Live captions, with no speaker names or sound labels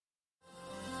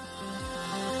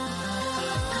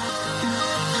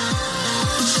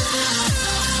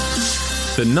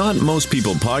The Not Most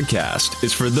People podcast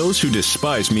is for those who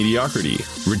despise mediocrity,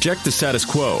 reject the status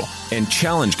quo, and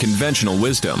challenge conventional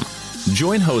wisdom.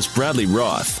 Join host Bradley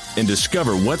Roth and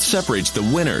discover what separates the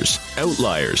winners,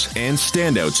 outliers, and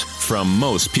standouts from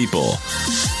most people.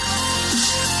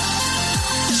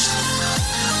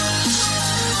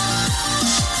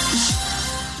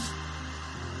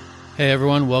 Hey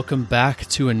everyone, welcome back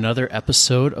to another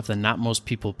episode of the Not Most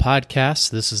People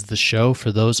podcast. This is the show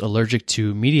for those allergic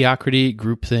to mediocrity,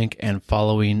 groupthink, and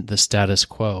following the status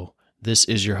quo. This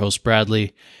is your host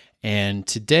Bradley, and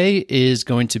today is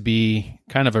going to be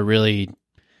kind of a really,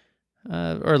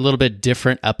 or a little bit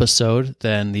different episode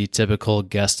than the typical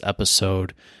guest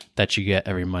episode that you get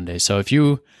every Monday. So if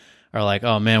you are like,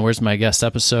 oh man, where's my guest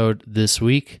episode this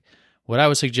week? What I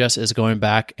would suggest is going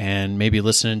back and maybe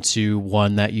listening to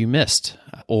one that you missed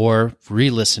or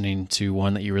re-listening to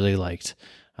one that you really liked.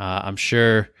 I'm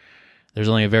sure there's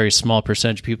only a very small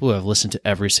percentage of people who have listened to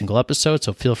every single episode,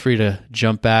 so feel free to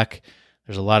jump back.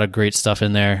 There's a lot of great stuff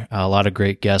in there, a lot of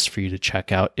great guests for you to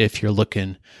check out if you're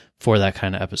looking for that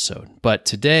kind of episode. But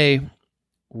today,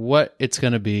 what it's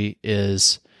going to be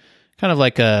is kind of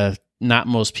like a Not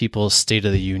Most People's State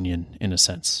of the Union in a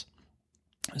sense.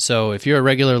 So if you're a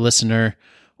regular listener,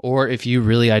 or if you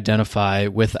really identify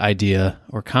with the idea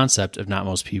or concept of Not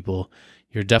Most People,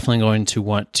 you're definitely going to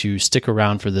want to stick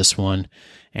around for this one.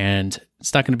 And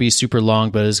it's not going to be super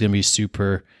long, but it's going to be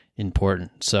super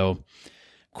important. So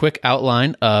quick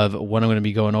outline of what I'm going to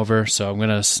be going over. So I'm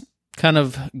going to kind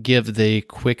of give the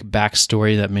quick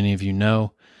backstory that many of you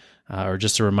know, or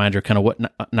just a reminder kind of what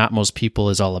Not Most People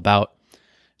is all about.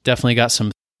 Definitely got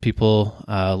some people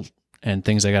and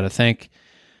things I got to thank.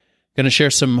 Going to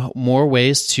share some more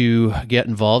ways to get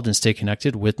involved and stay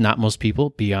connected with Not Most People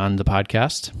beyond the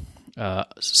podcast.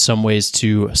 Some ways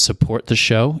to support the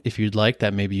show if you'd like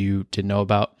that maybe you didn't know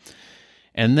about.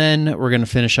 And then we're going to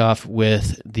finish off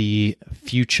with the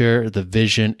future, the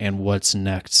vision, and what's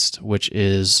next, which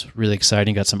is really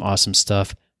exciting. Got some awesome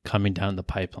stuff coming down the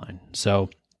pipeline. So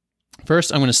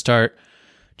first, I'm going to start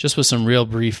just with some real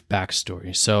brief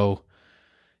backstory. So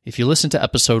if you listen to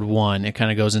episode 1, it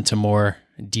kind of goes into more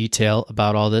detail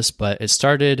about all this, but it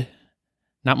started,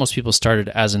 Not Most People started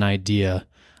as an idea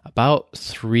about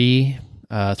three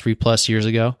plus years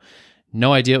ago.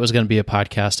 No idea it was going to be a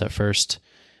podcast at first.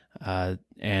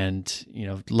 And, you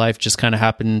know, life just kind of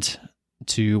happened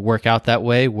to work out that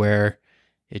way where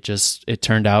it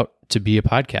turned out to be a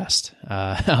podcast.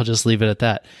 I'll just leave it at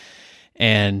that.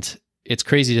 And it's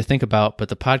crazy to think about, but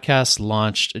the podcast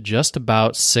launched just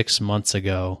about 6 months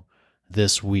ago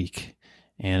this week.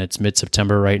 And it's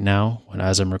mid-September right now,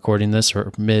 as I'm recording this,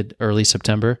 or early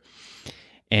September.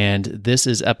 And this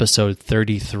is episode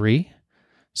 33.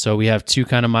 So we have two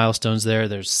kind of milestones there.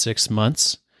 There's 6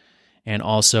 months and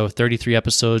also 33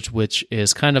 episodes, which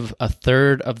is kind of a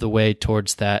third of the way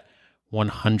towards that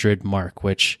 100 mark,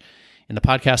 which in the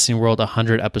podcasting world,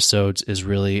 100 episodes is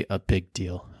really a big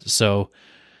deal. So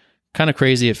kind of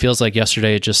crazy. It feels like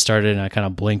yesterday it just started and I kind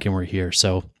of blink and we're here.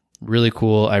 So really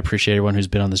cool. I appreciate everyone who's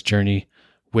been on this journey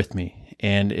with me.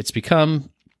 And it's become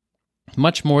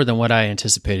much more than what I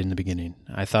anticipated in the beginning.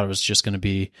 I thought it was just going to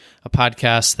be a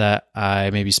podcast that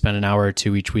I maybe spend an hour or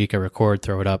two each week. I record,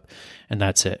 throw it up, and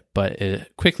that's it. But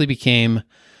it quickly became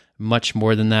much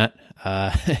more than that.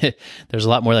 There's a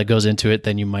lot more that goes into it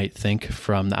than you might think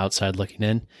from the outside looking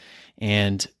in.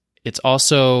 And it's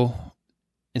also,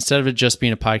 instead of it just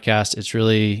being a podcast,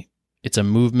 it's a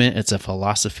movement, it's a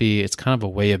philosophy, it's kind of a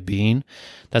way of being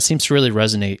that seems to really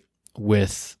resonate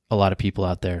with a lot of people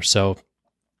out there. So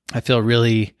I feel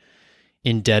really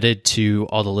indebted to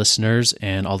all the listeners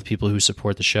and all the people who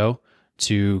support the show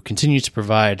to continue to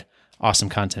provide awesome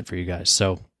content for you guys.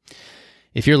 So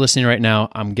if you're listening right now,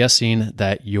 I'm guessing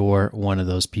that you're one of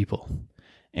those people.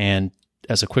 And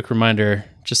as a quick reminder,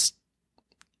 just,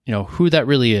 you know, who that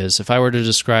really is. If I were to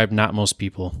describe Not Most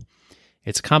People,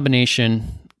 it's a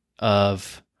combination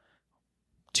of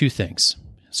two things.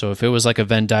 So if it was like a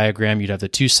Venn diagram, you'd have the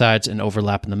two sides and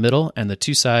overlap in the middle, and the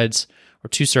two sides or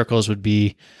two circles would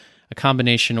be a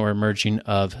combination or a merging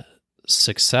of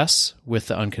success with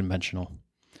the unconventional,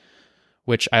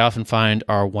 which I often find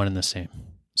are one and the same.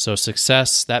 So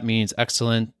success, that means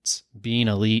excellence, being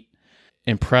elite,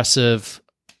 impressive,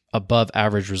 above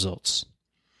average results,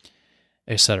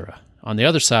 etc. On the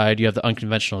other side, you have the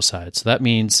unconventional side. So that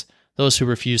means those who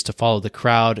refuse to follow the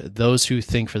crowd, those who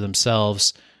think for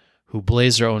themselves, who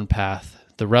blaze their own path,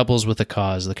 the rebels with a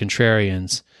cause, the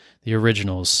contrarians, the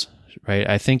originals, right?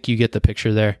 I think you get the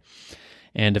picture there.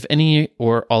 And if any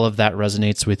or all of that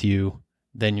resonates with you,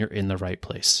 then you're in the right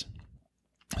place.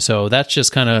 So that's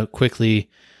just kind of quickly,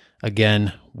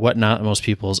 again, what Not Most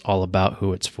People is all about,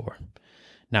 who it's for.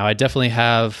 Now, I definitely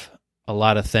have a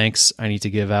lot of thanks I need to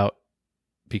give out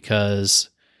because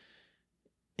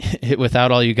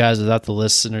without all you guys, without the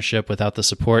listenership, without the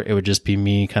support, it would just be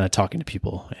me kind of talking to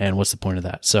people. And what's the point of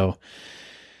that? So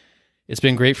it's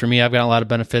been great for me. I've gotten a lot of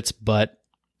benefits, but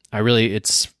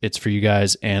it's for you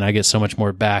guys, and I get so much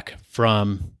more back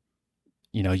from,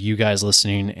 you guys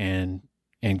listening and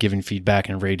giving feedback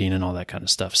and rating and all that kind of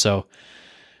stuff. So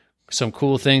some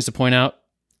cool things to point out: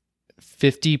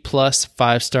 50 plus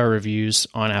 5-star reviews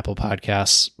on Apple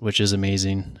Podcasts, which is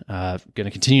amazing. Going to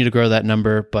continue to grow that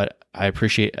number, but I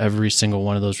appreciate every single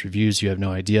one of those reviews. You have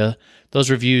no idea. Those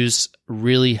reviews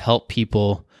really help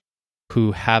people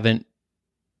who haven't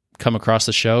come across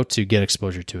the show to get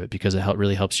exposure to it, because it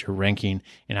really helps your ranking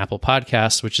in Apple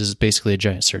Podcasts, which is basically a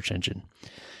giant search engine.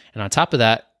 And on top of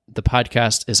that, the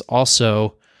podcast is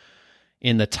also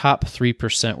in the top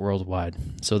 3% worldwide.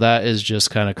 So that is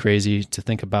just kind of crazy to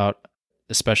think about,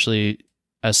 especially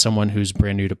as someone who's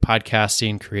brand new to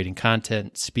podcasting, creating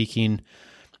content, speaking,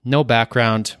 no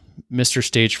background, Mr.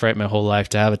 Stage Fright my whole life.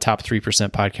 To have a top 3%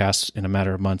 podcast in a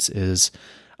matter of months is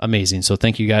amazing. So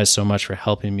thank you guys so much for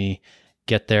helping me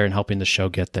get there and helping the show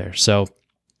get there. So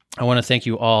I want to thank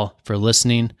you all for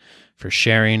listening, for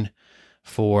sharing,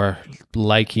 for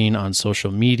liking on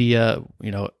social media,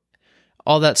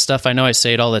 all that stuff. I know I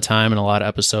say it all the time in a lot of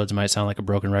episodes. It might sound like a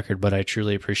broken record, but I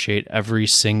truly appreciate every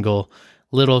single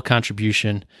little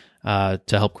contribution to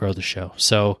help grow the show.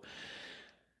 So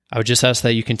I would just ask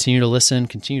that you continue to listen,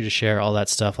 continue to share all that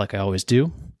stuff like I always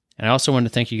do. And I also want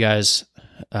to thank you guys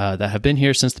that have been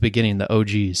here since the beginning, the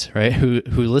OGs, right? Who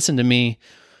listen to me.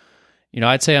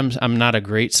 I'd say I'm not a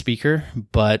great speaker,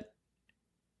 but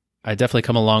I definitely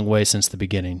come a long way since the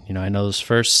beginning. I know those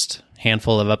first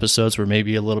handful of episodes were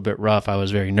maybe a little bit rough. I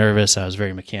was very nervous. I was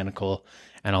very mechanical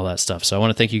and all that stuff. So I want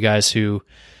to thank you guys who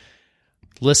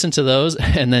listen to those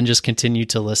and then just continue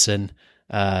to listen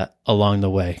along the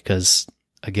way. Because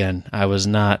again, I was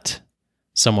not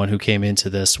someone who came into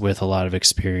this with a lot of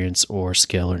experience or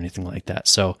skill or anything like that.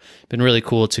 So it's been really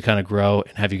cool to kind of grow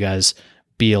and have you guys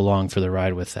be along for the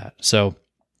ride with that. So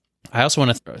I also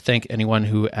want to thank anyone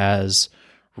who has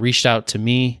reached out to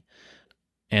me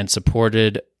and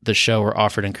supported the show or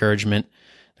offered encouragement.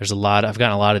 I've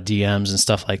gotten a lot of DMs and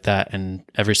stuff like that, and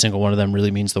every single one of them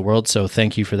really means the world. So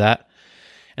thank you for that.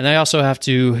 And I also have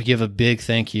to give a big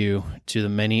thank you to the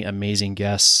many amazing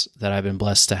guests that I've been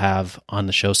blessed to have on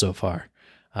the show so far.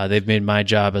 They've made my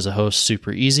job as a host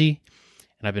super easy,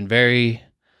 and I've been very,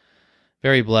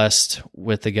 very blessed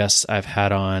with the guests I've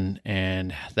had on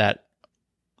and that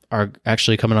are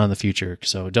actually coming on in the future.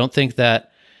 So don't think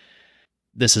that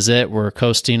this is it, we're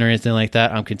coasting or anything like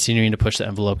that. I'm continuing to push the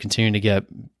envelope, continuing to get,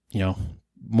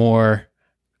 more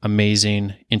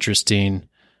amazing, interesting,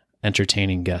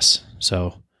 entertaining guests.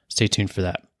 So stay tuned for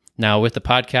that. Now with the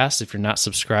podcast, if you're not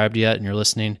subscribed yet and you're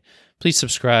listening, please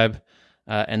subscribe.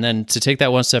 And then to take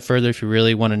that one step further, if you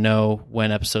really want to know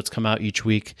when episodes come out each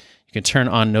week, you can turn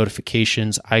on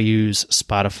notifications. I use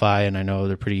Spotify, and I know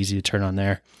they're pretty easy to turn on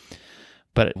there.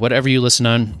 But whatever you listen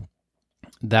on,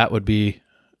 that would be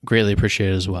greatly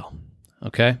appreciated as well.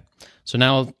 Okay? So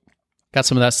now I've got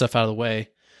some of that stuff out of the way.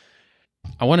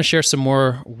 I want to share some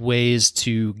more ways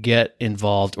to get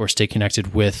involved or stay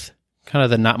connected with kind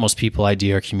of the Not Most People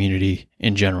idea or community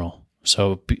in general.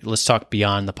 So let's talk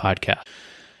beyond the podcast.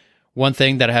 One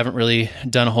thing that I haven't really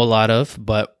done a whole lot of,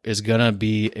 but is going to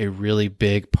be a really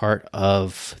big part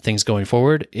of things going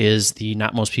forward, is the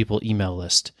Not Most People email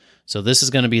list. So this is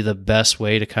going to be the best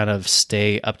way to kind of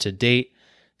stay up to date,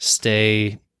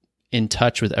 stay in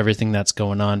touch with everything that's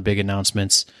going on, big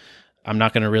announcements. I'm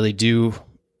not going to really do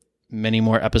many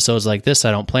more episodes like this.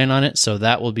 I don't plan on it. So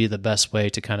that will be the best way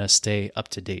to kind of stay up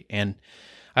to date. And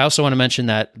I also want to mention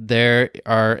that there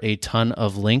are a ton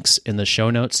of links in the show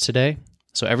notes today.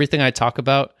 So everything I talk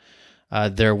about,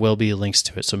 there will be links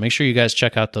to it. So make sure you guys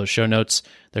check out those show notes.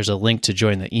 There's a link to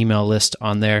join the email list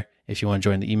on there if you want to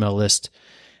join the email list.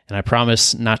 And I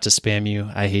promise not to spam you.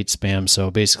 I hate spam.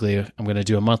 So basically, I'm going to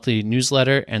do a monthly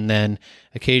newsletter, and then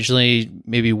occasionally,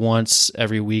 maybe once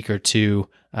every week or two,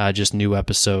 just new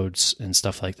episodes and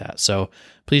stuff like that. So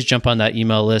please jump on that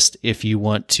email list if you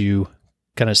want to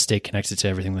kind of stay connected to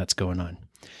everything that's going on.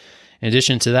 In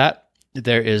addition to that,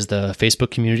 there is the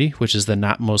Facebook community, which is the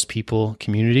Not Most People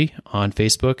community on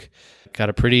Facebook. Got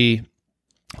a pretty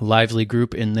lively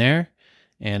group in there,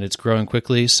 and it's growing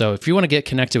quickly. So if you want to get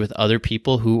connected with other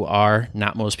people who are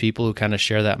not most people, who kind of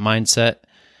share that mindset,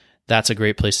 that's a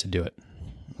great place to do it.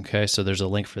 Okay, so there's a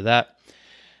link for that.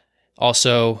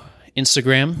 Also,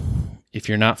 Instagram. If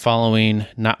you're not following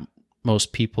Not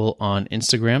Most People on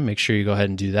Instagram, make sure you go ahead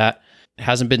and do that. It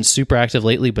hasn't been super active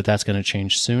lately, but that's going to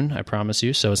change soon, I promise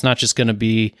you. So it's not just going to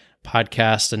be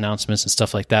podcast announcements and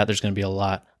stuff like that. There's going to be a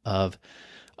lot of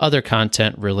other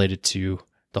content related to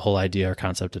the whole idea or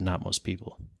concept of Not Most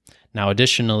People. Now,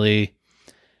 additionally,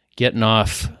 getting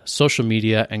off social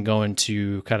media and going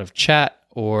to kind of chat,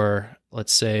 or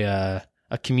let's say a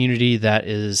community that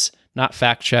is not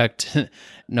fact-checked,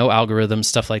 no algorithms,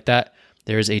 stuff like that,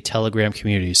 there's a Telegram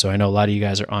community. So I know a lot of you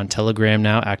guys are on Telegram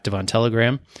now, active on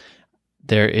Telegram.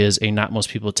 There is a Not Most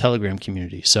People Telegram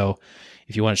community. So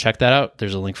if you want to check that out,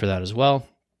 there's a link for that as well.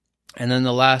 And then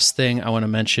the last thing I want to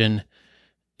mention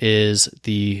is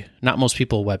the Not Most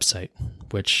People website,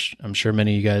 which I'm sure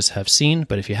many of you guys have seen,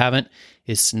 but if you haven't,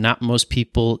 it's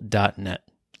notmostpeople.net.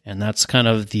 And that's kind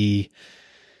of the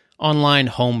online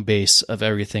home base of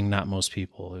everything Not Most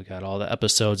People. We've got all the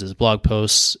episodes as blog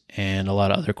posts and a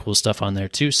lot of other cool stuff on there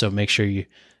too. So make sure you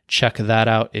check that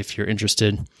out if you're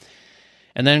interested.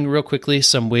 And then real quickly,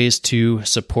 some ways to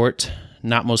support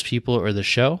Not Most People or the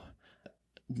show.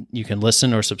 You can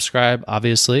listen or subscribe.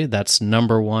 Obviously, that's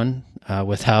number one.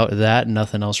 Without that,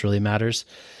 nothing else really matters.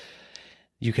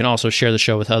 You can also share the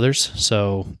show with others.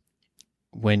 So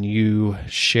when you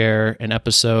share an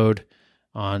episode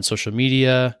on social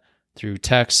media, through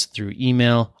text, through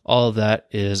email, all of that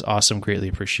is awesome, greatly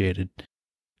appreciated.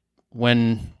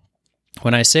 When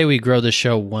I say we grow the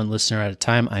show one listener at a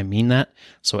time, I mean that.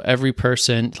 So every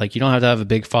person, like, you don't have to have a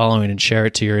big following and share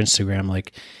it to your Instagram.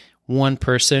 Like, one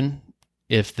person,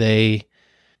 if they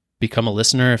become a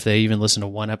listener, if they even listen to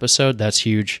one episode, that's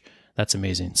huge. That's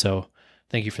amazing. So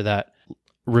thank you for that.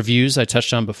 Reviews I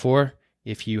touched on before.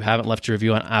 If you haven't left a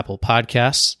review on Apple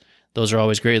Podcasts, those are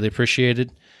always greatly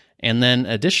appreciated. And then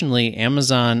additionally,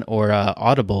 Amazon or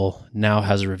Audible now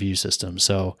has a review system.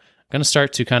 So I'm going to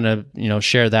start to kind of,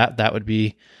 share that. That would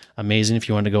be amazing if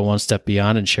you want to go one step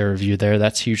beyond and share a review there.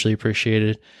 That's hugely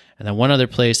appreciated. And then one other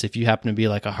place, if you happen to be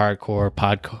like a hardcore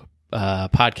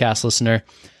podcast listener,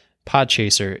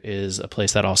 Podchaser is a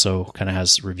place that also kind of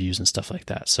has reviews and stuff like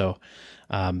that. So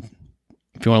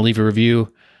if you want to leave a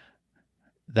review,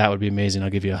 that would be amazing. I'll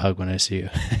give you a hug when I see you.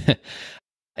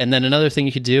 And then another thing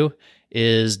you could do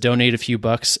is donate a few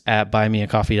bucks at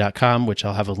buymeacoffee.com, which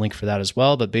I'll have a link for that as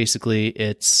well. But basically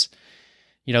it's,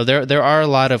 there are a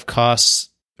lot of costs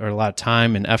or a lot of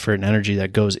time and effort and energy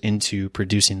that goes into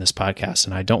producing this podcast.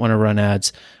 And I don't want to run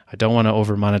ads. I don't want to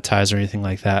over monetize or anything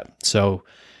like that. So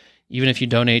even if you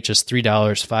donate just $3,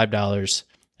 $5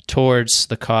 towards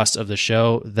the cost of the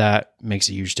show, that makes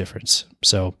a huge difference.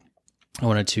 So I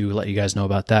wanted to let you guys know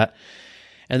about that.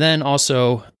 And then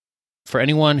also, for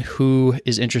anyone who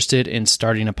is interested in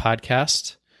starting a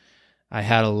podcast, I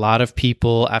had a lot of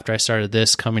people after I started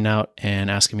this coming out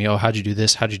and asking me, how'd you do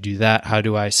this? How'd you do that? How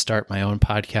do I start my own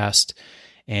podcast?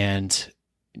 And,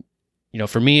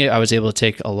 for me, I was able to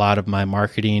take a lot of my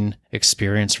marketing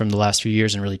experience from the last few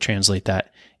years and really translate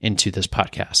that into this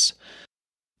podcast.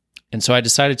 And so I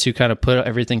decided to kind of put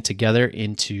everything together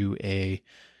into a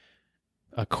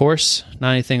course,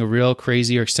 not anything real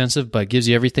crazy or extensive, but gives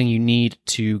you everything you need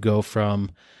to go from,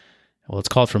 it's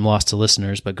called From Lost to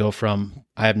Listeners, but go from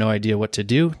I have no idea what to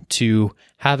do to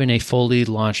having a fully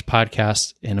launched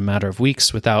podcast in a matter of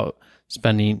weeks without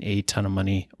spending a ton of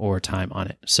money or time on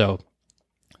it. So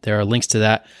there are links to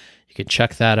that. You can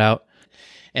check that out.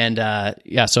 And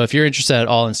so if you're interested at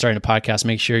all in starting a podcast,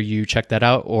 make sure you check that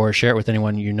out or share it with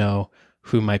anyone you know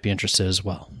who might be interested as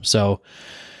well. So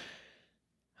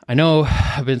I know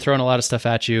I've been throwing a lot of stuff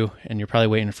at you and you're probably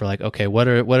waiting for okay, what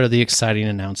are the exciting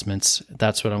announcements?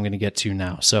 That's what I'm going to get to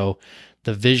now. So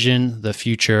the vision, the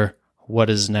future, what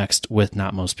is next with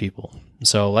Not Most People.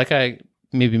 So like I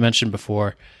maybe mentioned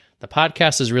before, the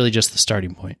podcast is really just the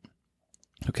starting point.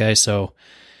 Okay, so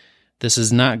this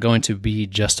is not going to be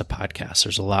just a podcast.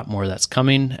 There's a lot more that's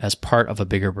coming as part of a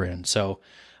bigger brand. So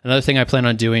another thing I plan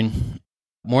on doing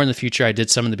more in the future, I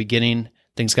did some in the beginning.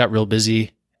 Things got real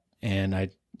busy and I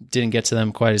didn't get to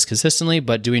them quite as consistently,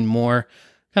 but doing more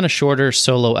kind of shorter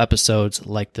solo episodes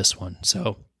like this one.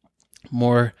 So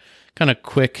more kind of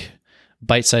quick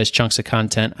bite-sized chunks of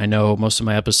content. I know most of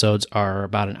my episodes are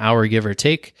about an hour, give or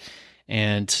take.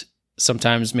 And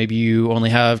sometimes maybe you only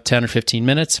have 10 or 15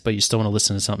 minutes, but you still want to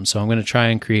listen to something. So I'm going to try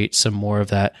and create some more of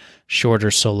that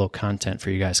shorter solo content for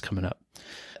you guys coming up.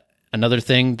 Another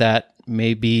thing that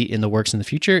may be in the works in the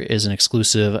future is an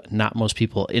exclusive Not Most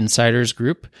People Insiders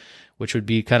group, which would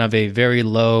be kind of a very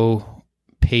low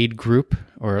paid group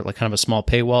or like kind of a small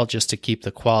paywall just to keep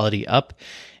the quality up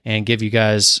and give you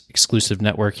guys exclusive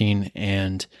networking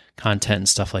and content and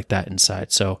stuff like that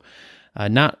inside. So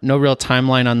no real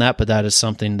timeline on that, but that is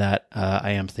something that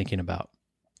I am thinking about.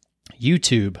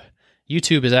 YouTube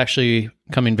is actually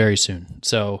coming very soon.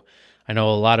 So I know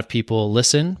a lot of people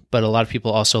listen, but a lot of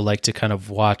people also like to kind of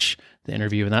watch the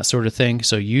interview and that sort of thing.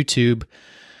 So YouTube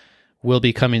will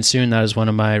be coming soon. That is one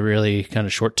of my really kind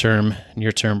of short-term,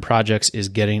 near-term projects, is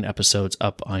getting episodes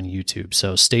up on YouTube.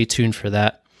 So stay tuned for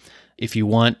that. If you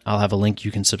want, I'll have a link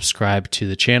you can subscribe to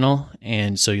the channel,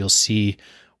 and so you'll see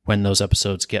when those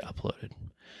episodes get uploaded.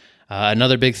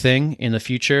 Another big thing in the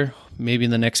future, maybe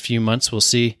in the next few months, we'll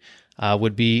see,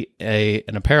 would be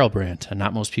an apparel brand, a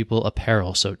Not Most People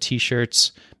apparel. So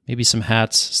t-shirts, maybe some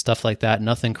hats, stuff like that.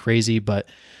 Nothing crazy, but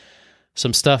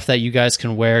some stuff that you guys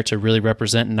can wear to really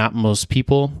represent Not Most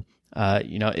People.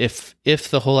 If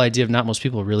the whole idea of Not Most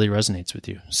People really resonates with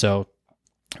you. So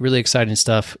really exciting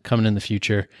stuff coming in the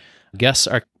future. Guests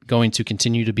are going to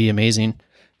continue to be amazing.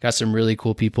 Got some really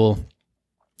cool people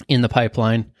in the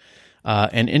pipeline.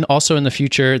 And also in the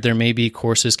future, there may be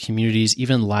courses, communities,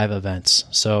 even live events.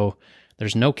 So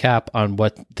there's no cap on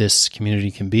what this community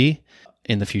can be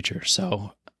in the future.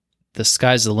 So the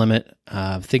sky's the limit.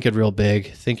 Thinking real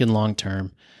big, thinking long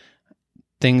term.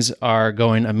 Things are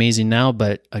going amazing now,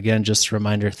 but again, just a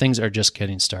reminder, things are just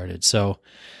getting started. So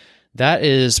that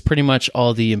is pretty much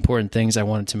all the important things I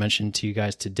wanted to mention to you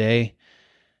guys today.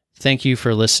 Thank you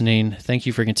for listening. Thank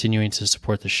you for continuing to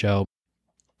support the show.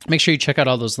 Make sure you check out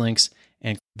all those links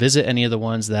and visit any of the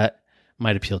ones that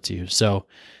might appeal to you. So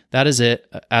that is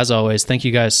it. As always, thank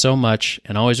you guys so much.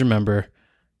 And always remember,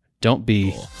 don't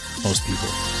be most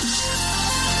people.